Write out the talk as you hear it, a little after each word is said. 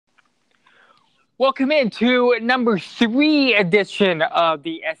Welcome into number 3 edition of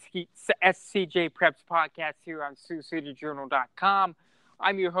the SCJ Preps podcast here on SiouxCityJournal.com.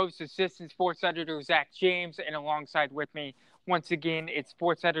 I'm your host, assistant sports editor Zach James, and alongside with me, once again, it's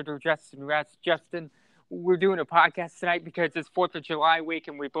sports editor Justin Rest. Justin, we're doing a podcast tonight because it's 4th of July week,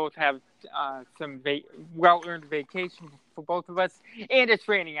 and we both have some well-earned vacation for both of us, and it's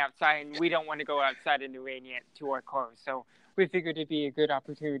raining outside, and we don't want to go outside in the rain yet to our cars, so we figured it'd be a good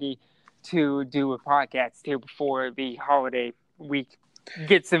opportunity to do a podcast here before the holiday week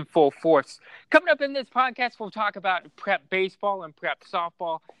gets in full force. Coming up in this podcast, we'll talk about prep baseball and prep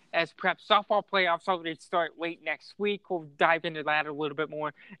softball. As prep softball playoffs already start late next week, we'll dive into that a little bit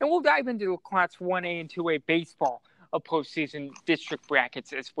more. And we'll dive into Class 1A and 2A baseball of postseason district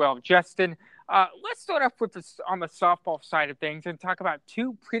brackets as well. Justin, let's start off with on the softball side of things and talk about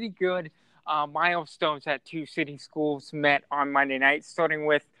two pretty good milestones that two city schools met on Monday night, starting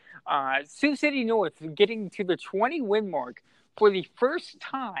with Sioux City North getting to the 20-win mark for the first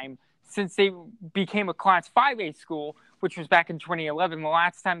time since they became a Class 5A school, which was back in 2011. The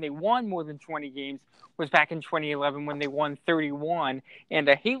last time they won more than 20 games was back in 2011 when they won 31. And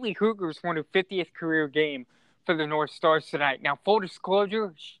the Haley Cougars won their 50th career game for the North Stars tonight. Now, full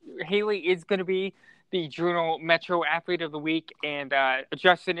disclosure, Haley is going to be the Journal Metro Athlete of the Week, and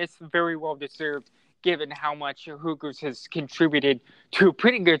Justin, it's very well deserved given how much Cougars has contributed to a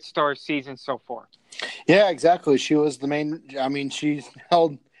pretty good Stars season so far. Yeah, exactly. She was the main. I mean, she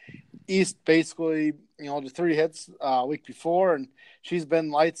held East basically, to 3 hits a week before, and she's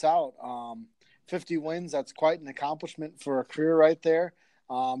been lights out. 50 wins, that's quite an accomplishment for a career right there.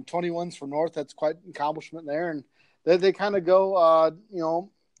 20 wins for North, that's quite an accomplishment there. And they kind of go,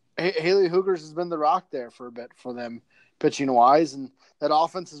 Haley Cougars has been the rock there for a bit for them pitching-wise, and that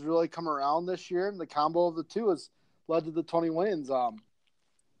offense has really come around this year, and the combo of the two has led to the 20 wins.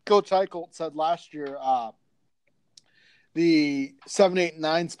 Coach Eichelt said last year the 7, 8, and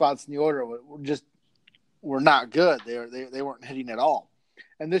 9 spots in the order were not good. They weren't hitting at all.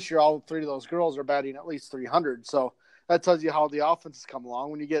 And this year, all 3 of those girls are batting at least 300. So that tells you how the offense has come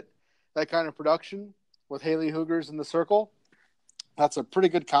along. When you get that kind of production with Haley Cougars in the circle, that's a pretty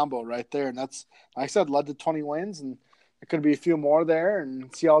good combo right there. And that's, like I said, led to 20 wins, and there could be a few more there,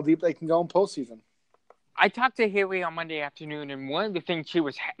 and see how deep they can go in postseason. I talked to Haley on Monday afternoon, and one of the things she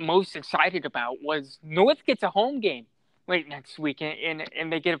was most excited about was North gets a home game late next week, and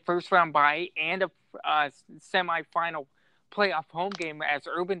they get a first-round bye and a semifinal playoff home game as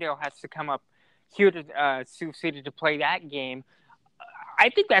Urbandale has to come up here to Sioux City to play that game.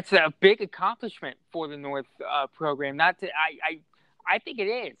 I think that's a big accomplishment for the North program. I think it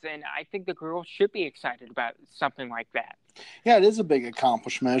is, and I think the girls should be excited about something like that. Yeah, it is a big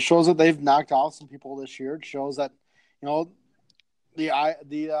accomplishment. It shows that they've knocked off some people this year. It shows that, the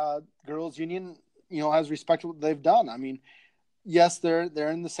girls' union, has respected what they've done. I mean, yes, they're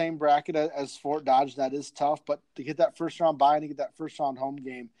in the same bracket as Fort Dodge. That is tough, but to get that first-round bye and to get that first-round home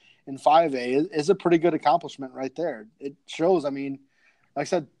game in 5A is a pretty good accomplishment right there. It shows, like I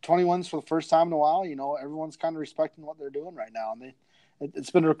said, 20 wins for the first time in a while. Everyone's kind of respecting what they're doing right now, and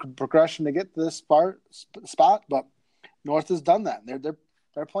it's been a progression to get to this spot, but North has done that.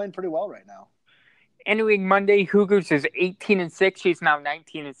 They're playing pretty well right now. Entering Monday, Cougars is 18-6. She's now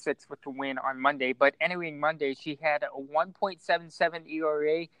 19-6 with the win on Monday. But entering Monday, she had a 1.77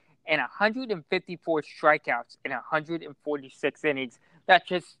 ERA and 154 strikeouts in 146 innings. That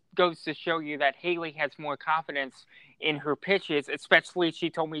just goes to show you that Haley has more confidence in her pitches, especially she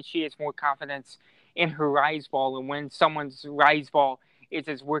told me she has more confidence in her rise ball. And when someone's rise ball is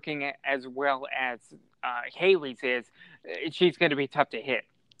as working as well as Haley's is, she's going to be tough to hit.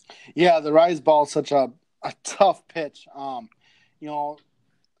 Yeah, the rise ball is such a tough pitch.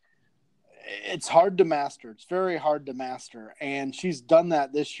 It's hard to master. It's very hard to master. And she's done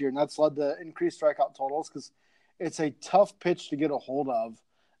that this year, and that's led to increased strikeout totals because it's a tough pitch to get a hold of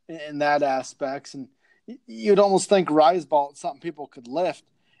in that aspects. And you'd almost think rise ball is something people could lift,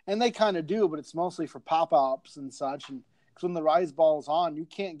 and they kind of do, but it's mostly for pop-ups and such. And because when the rise ball is on, you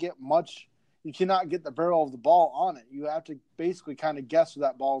can't get much. You cannot get the barrel of the ball on it. You have to basically kind of guess where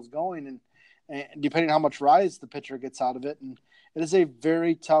that ball is going, and depending on how much rise the pitcher gets out of it. And it is a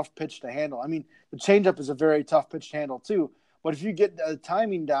very tough pitch to handle. The changeup is a very tough pitch to handle too. But if you get the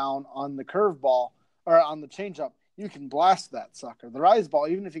timing down on the curveball or on the changeup, you can blast that sucker. The rise ball,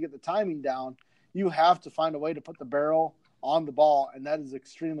 even if you get the timing down, you have to find a way to put the barrel on the ball, and that is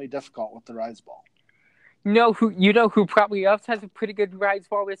extremely difficult with the rise ball. Who probably else has a pretty good rise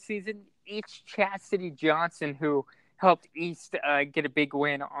ball this season? It's Chastity Johnson, who helped East get a big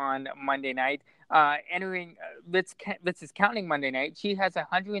win on Monday night. This is counting Monday night. She has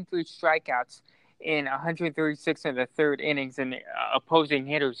 103 strikeouts in 136 of the third innings, and opposing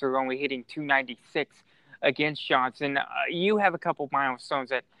hitters are only hitting 296 against Johnson. You have a couple milestones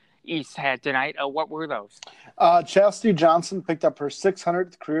that East had tonight. What were those? Chastity Johnson picked up her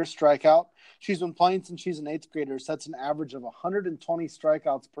 600th career strikeout. She's been playing since she's an 8th grader. Sets an average of 120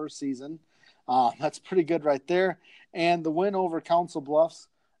 strikeouts per season. That's pretty good right there. And the win over Council Bluffs.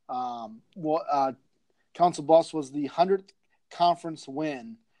 Council Bluffs was the 100th conference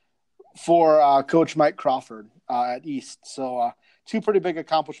win for Coach Mike Crawford at East. So two pretty big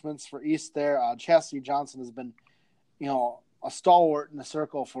accomplishments for East there. Chastity Johnson has been, a stalwart in the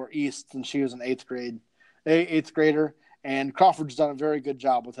circle for East since she was an eighth grader, and Crawford's done a very good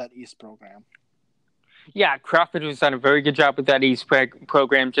job with that East program. Yeah, Crawford has done a very good job with that East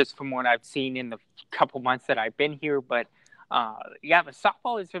program, just from what I've seen in the couple months that I've been here. But the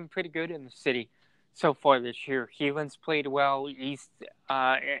softball has been pretty good in the city so far this year. Heelan's played well. East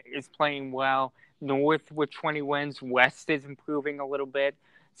is playing well. North with 20 wins. West is improving a little bit.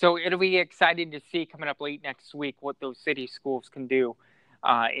 So it'll be exciting to see coming up late next week what those city schools can do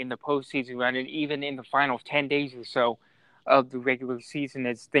in the postseason run, and even in the final 10 days or so of the regular season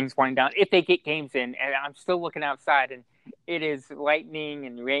as things wind down, if they get games in. And I'm still looking outside, and it is lightning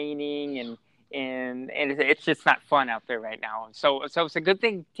and raining, and it's just not fun out there right now. So it's a good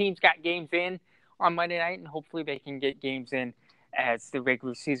thing teams got games in on Monday night, and hopefully they can get games in as the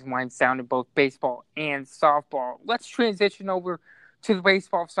regular season winds down in both baseball and softball. Let's transition over to the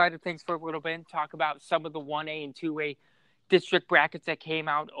baseball side of things for a little bit and talk about some of the 1A and 2A district brackets that came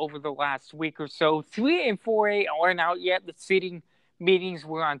out over the last week or so. 3A and 4A aren't out yet. The seeding meetings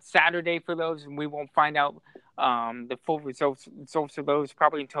were on Saturday for those, and we won't find out the full results of those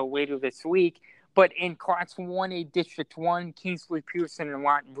probably until later this week. But in Class 1A District 1, Kingsley Pearson and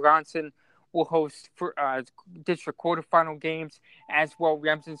Lawton Bronson will host for district quarterfinal games, as well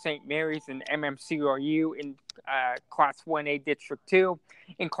Remsen St. Mary's and MMCRU in Class 1A District 2.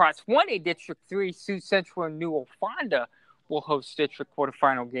 In Class 1A District 3, Sioux Central and Newell Fonda will host district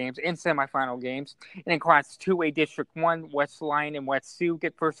quarterfinal games and semifinal games. And in Class 2A District 1, West Lyon and West Sioux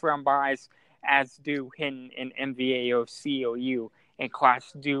get first-round byes, as do Hinton and MVAO COU in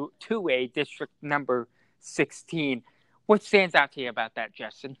Class 2A District number 16. What stands out to you about that,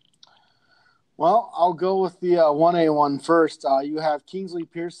 Justin? Well, I'll go with the 1A one first. You have Kingsley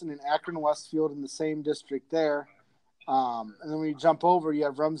Pearson and Akron Westfield in the same district there. And then when you jump over, you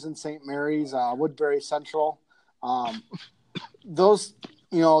have Remsen St. Mary's, Woodbury Central. Those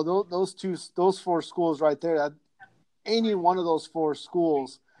four schools right there, that any one of those four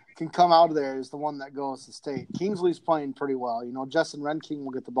schools can come out of there is the one that goes to state. Kingsley's playing pretty well. Justin Renking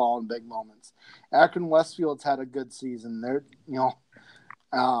will get the ball in big moments. Akron Westfield's had a good season.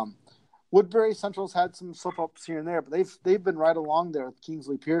 Woodbury Central's had some slip-ups here and there, but they've been right along there with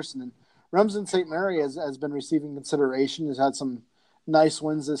Kingsley Pearson. And Remsen St. Mary has been receiving consideration, has had some nice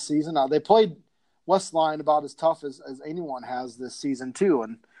wins this season. They played West Lyon about as tough as anyone has this season, too.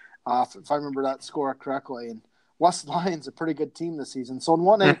 And if I remember that score correctly. And West Lyon's a pretty good team this season. So in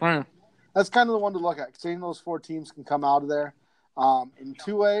 1A, that's kind of the one to look at. Seeing those four teams can come out of there. In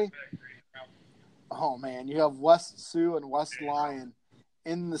 2A, oh, man, you have West Sioux and West Lyon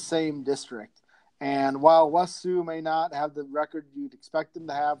in the same district. And while West Sioux may not have the record you'd expect them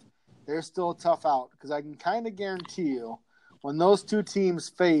to have, they're still a tough out, because I can kind of guarantee you when those two teams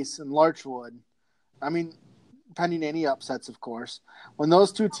face in Larchwood, pending any upsets, of course, when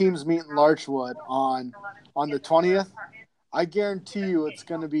those two teams meet in Larchwood on the 20th, I guarantee you it's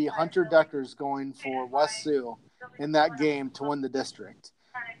going to be Hunter Deckers going for West Sioux in that game to win the district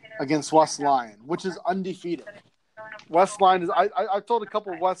against West Lyon, which is undefeated. West Lyon is. I told a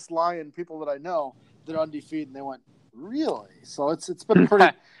couple of West Lyon people that I know they're undefeated, and they went, "Really?" So it's been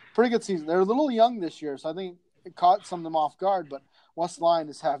a pretty good season. They're a little young this year, so I think it caught some of them off guard. But West Lyon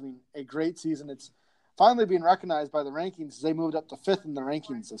is having a great season. It's finally being recognized by the rankings. They moved up to 5th in the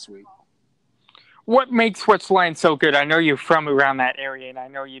rankings this week. What makes West Lyon so good? I know you're from around that area, and I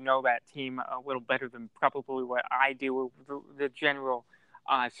know you know that team a little better than probably what I do, the general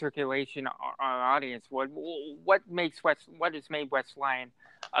circulation audience. What has made West Lyon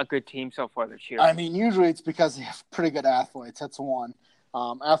a good team so far this year? Usually it's because they have pretty good athletes. That's one.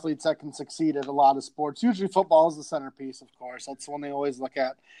 Athletes that can succeed at a lot of sports. Usually football is the centerpiece, of course. That's the one they always look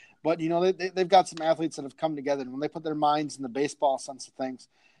at. But, they've got some athletes that have come together. And when they put their minds in the baseball sense of things,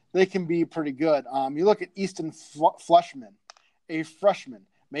 they can be pretty good. You look at Easton Fleshman, a freshman,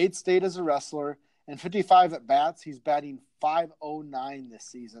 made state as a wrestler, and 55 at bats. He's batting .509 this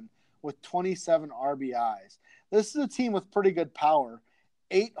season with 27 RBIs. This is a team with pretty good power.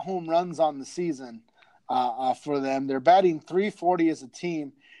 8 home runs on the season for them. They're batting .340 as a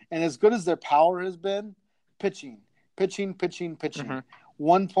team. And as good as their power has been, pitching. Mm-hmm.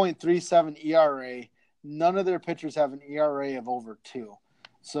 1.37 ERA. None of their pitchers have an ERA of over 2.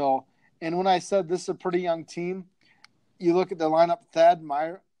 So, and when I said this is a pretty young team, you look at the lineup, Thad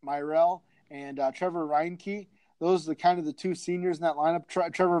Myrell and Trevor Reinke. Those are the two seniors in that lineup.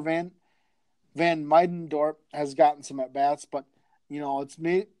 Trevor Van Meidendorp has gotten some at-bats, but, it's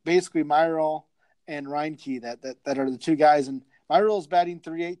basically Myrell and Reinke that are the two guys. And Myrell's batting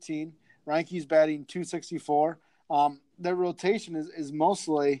 .318. Reinke's batting .264. Their rotation is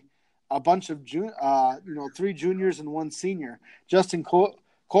mostly a bunch of 3 juniors and 1 senior. Justin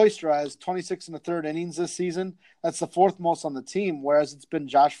Koistra has 26 and a third innings this season. That's the 4th most on the team, whereas it's been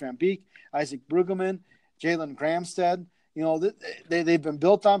Josh Van Beek, Isaac Brueggemann, Jalen Gramstead. They've been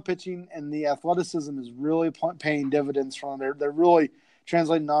built on pitching, and the athleticism is really paying dividends from them. They're really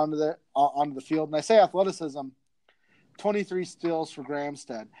translating onto the field. And I say athleticism, 23 steals for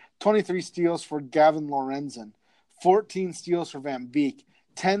Gramstead, 23 steals for Gavin Lorenzen, 14 steals for Van Beek,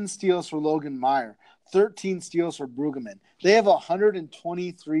 10 steals for Logan Meyer, 13 steals for Brueggemann. They have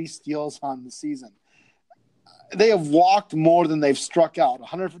 123 steals on the season. They have walked more than they've struck out,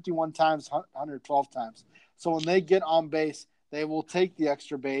 151 times, 112 times. So when they get on base, they will take the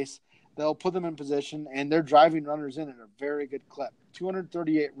extra base. They'll put them in position, and they're driving runners in at a very good clip.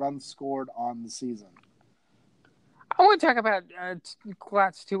 238 runs scored on the season. I want to talk about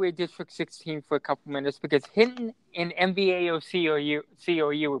Class 2A District 16 for a couple minutes because Hinton and MVAO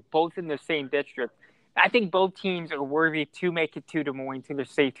COU are both in the same district. I think both teams are worthy to make it to Des Moines to the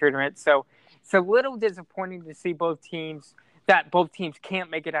state tournament. So it's a little disappointing to see both teams can't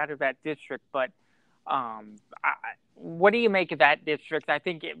make it out of that district. But what do you make of that district? I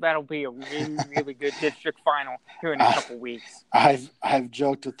think that'll be a really, really good district final here in a couple weeks. I've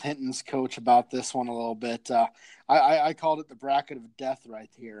joked with Hinton's coach about this one a little bit. I called it the bracket of death right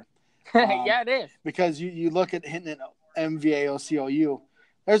here. Yeah, it is. Because you look at Hinton and MVAO COU,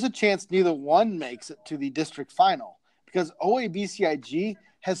 there's a chance neither one makes it to the district final because OABCIG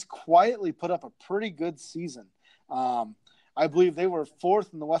has quietly put up a pretty good season. I believe they were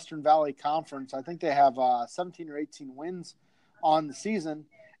 4th in the Western Valley Conference. I think they have 17 or 18 wins on the season.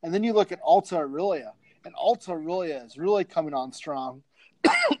 And then you look at Alta Aurelia, and Alta Aurelia is really coming on strong.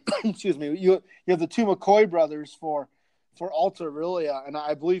 Excuse me. You have the 2 McCoy brothers for Alta Aurelia, and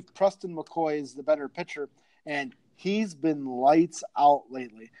I believe Preston McCoy is the better pitcher, and he's been lights out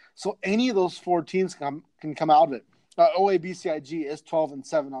lately. So any of those 4 teams can come out of it. OABCIG is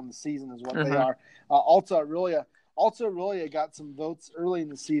 12-7 on the season is what they are. Alta Aurelia got some votes early in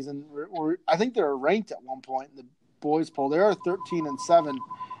the season. I think they were ranked at one point in the boys poll. They are 13-7.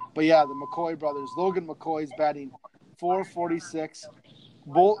 But yeah, the McCoy brothers. Logan McCoy is batting .446.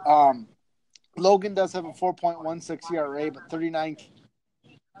 Logan does have a 4.16 ERA, but 39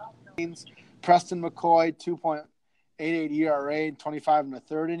 innings. Preston McCoy 2.88 ERA and 25 and a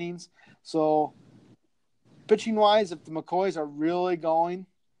third innings. So pitching wise, if the McCoys are really going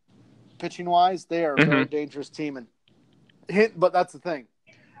pitching wise, they are a very dangerous team. But that's the thing.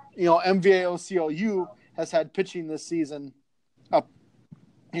 MVAO COU has had pitching this season up,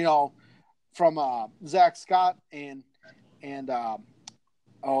 from Zach Scott and the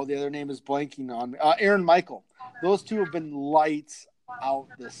other name is blanking on me. Aaron Michael. Those two have been lights out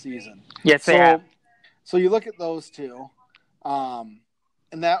this season. Yes, they have. So you look at those two,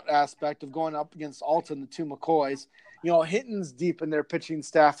 in that aspect of going up against Alta and the 2 McCoys. Hinton's deep in their pitching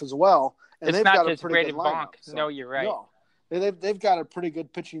staff as well, and it's they've not got just a pretty good lineup. So, no, you're right. No, they've got a pretty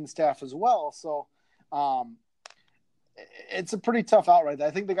good pitching staff as well. So, it's a pretty tough outright. I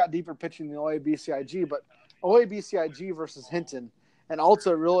think they got deeper pitching than OABCIG, but OABCIG versus Hinton and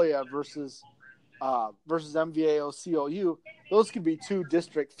Alta Aurelia versus MVAO COU, those could be 2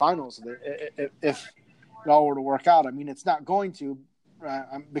 district finals if it all were to work out. I mean, it's not going to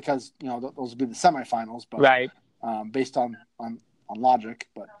because those would be the semifinals, but right. Based on logic,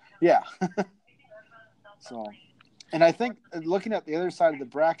 but yeah. So, and I think looking at the other side of the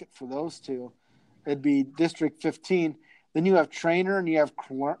bracket for those two, it'd be District 15. Then you have Trainer and you have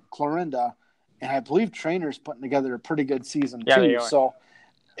Clarinda, and I believe Trainer's putting together a pretty good season too. So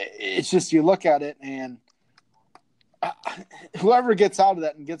it's just you look at it, and whoever gets out of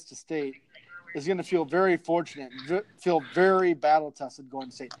that and gets to state is going to feel very fortunate, feel very battle tested going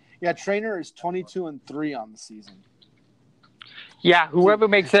to state. Yeah, Trainer is 22-3 on the season. Yeah, whoever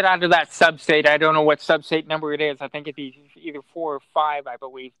makes it out of that sub-state, I don't know what sub-state number it is. I think it's either 4 or 5, I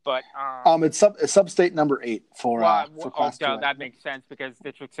believe. But it's sub-state number 8 for Class 2A. That makes sense because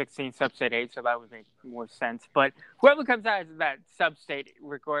District 16 sub-state 8, so that would make more sense. But whoever comes out as that sub-state,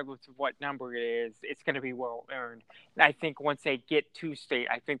 regardless of what number it is, it's going to be well earned. And I think once they get to state,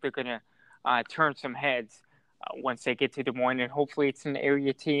 I think they're going to turn some heads once they get to Des Moines, and hopefully it's an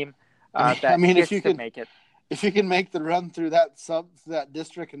area team that gets to make it. If you can make the run through that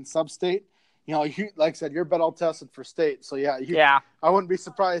district and sub-state, like I said, you're battle tested for state. So I wouldn't be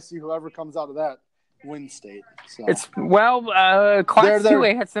surprised to see whoever comes out of that win state. So it's Class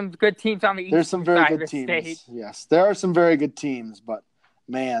 2A has some good teams on the east. There's some very side good of the teams. State. Yes, there are some very good teams, but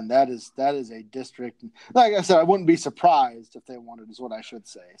man, that is a district. Like I said, I wouldn't be surprised if they won it, is what I should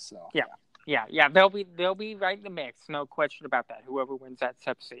say. So yeah, they'll be right in the mix, no question about that. Whoever wins that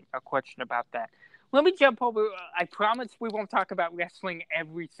sub-state, no question about that. Let me jump over. I promise we won't talk about wrestling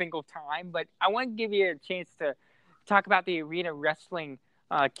every single time, but I want to give you a chance to talk about the arena wrestling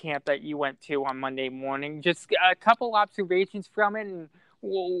camp that you went to on Monday morning. Just a couple observations from it, and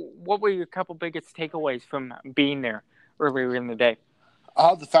what were your couple biggest takeaways from being there earlier in the day?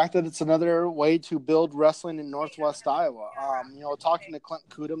 The fact that it's another way to build wrestling in Northwest Iowa. Talking to Clint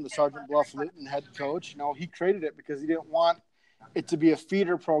Kudum, the Sergeant Bluff-Luton head coach, he created it because he didn't want it to be a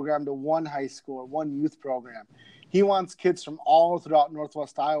feeder program to one high school or one youth program. He wants kids from all throughout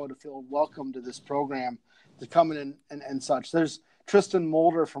Northwest Iowa to feel welcome to this program, to come in and such. There's Tristan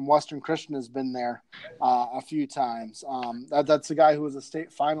Mulder from Western Christian has been there a few times. That's the guy who was a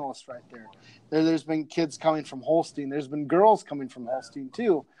state finalist right there. There's been kids coming from Holstein. There's been girls coming from Holstein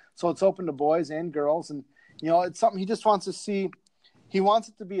too. So it's open to boys and girls. And, it's something he just wants to see. He wants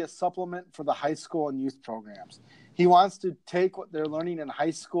it to be a supplement for the high school and youth programs. He wants to take what they're learning in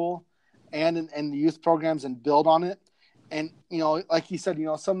high school and in the youth programs and build on it. And, like he said,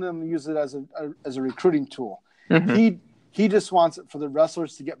 some of them use it as a recruiting tool. Mm-hmm. He just wants it for the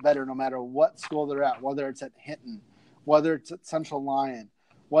wrestlers to get better no matter what school they're at, whether it's at Hinton, whether it's at Central Lyon,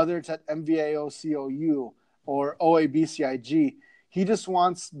 whether it's at MVAO-COU or OABCIG. He just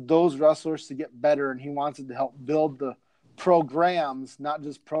wants those wrestlers to get better, and he wants it to help build the programs, not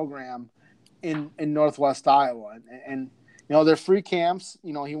just program, in Northwest Iowa. And they're free camps.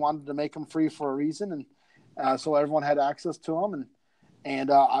 He wanted to make them free for a reason, and so everyone had access to them.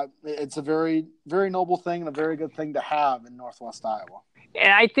 And it's a very, very noble thing and a very good thing to have in Northwest Iowa.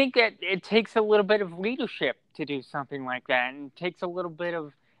 And I think that it takes a little bit of leadership to do something like that, and it takes a little bit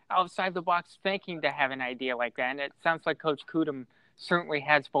of outside-the-box thinking to have an idea like that. And it sounds like Coach Kudum certainly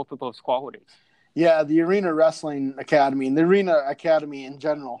has both of those qualities. Yeah, the Arena Wrestling Academy and the Arena Academy in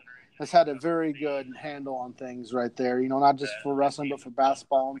general has had a very good handle on things right there. Not just for wrestling, but for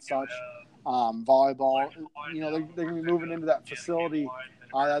basketball and such. Volleyball, they're going to be moving into that facility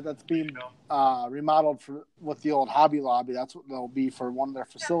that's being remodeled with the old Hobby Lobby. That's what they'll be for one of their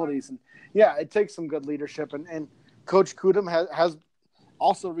facilities. And it takes some good leadership. And Coach Kudum has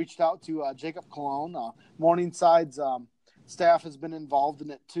also reached out to Jacob Cologne. Morningside's staff has been involved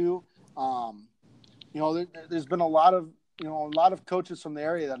in it too. There's been a lot of coaches from the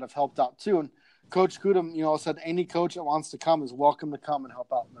area that have helped out too. And Coach Kudum, said any coach that wants to come is welcome to come and help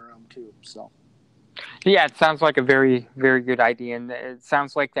out in the room too. So, yeah, it sounds like a very, very good idea, and it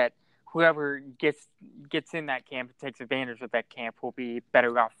sounds like that whoever gets in that camp and takes advantage of that camp will be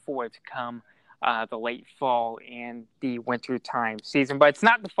better off for it to come the late fall and the wintertime season. But it's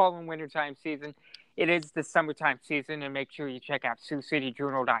not the fall and wintertime season; it is the summertime season. And make sure you check out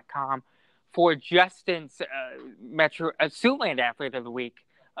SiouxCityJournal.com for Justin's Siouxland Athlete of the Week.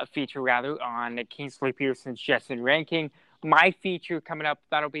 A feature on Kingsley Pearson's Justin ranking. My feature coming up,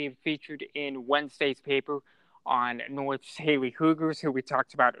 that'll be featured in Wednesday's paper on North's Haley Cougars, who we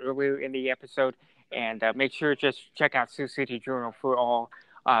talked about earlier in the episode. And make sure to just check out Sioux City Journal for all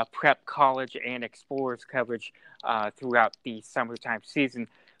prep, college, and explorers coverage throughout the summertime season.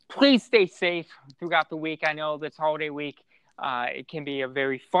 Please stay safe throughout the week. I know this holiday week, it can be a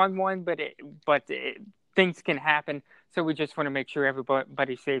very fun one, but things can happen. So we just want to make sure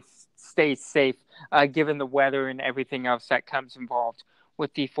everybody stays safe, given the weather and everything else that comes involved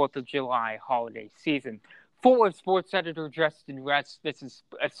with the 4th of July holiday season. For Sports Editor Justin Russ, this is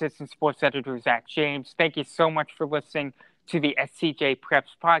Assistant Sports Editor Zach James. Thank you so much for listening to the SCJ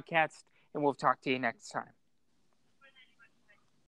Preps podcast, and we'll talk to you next time.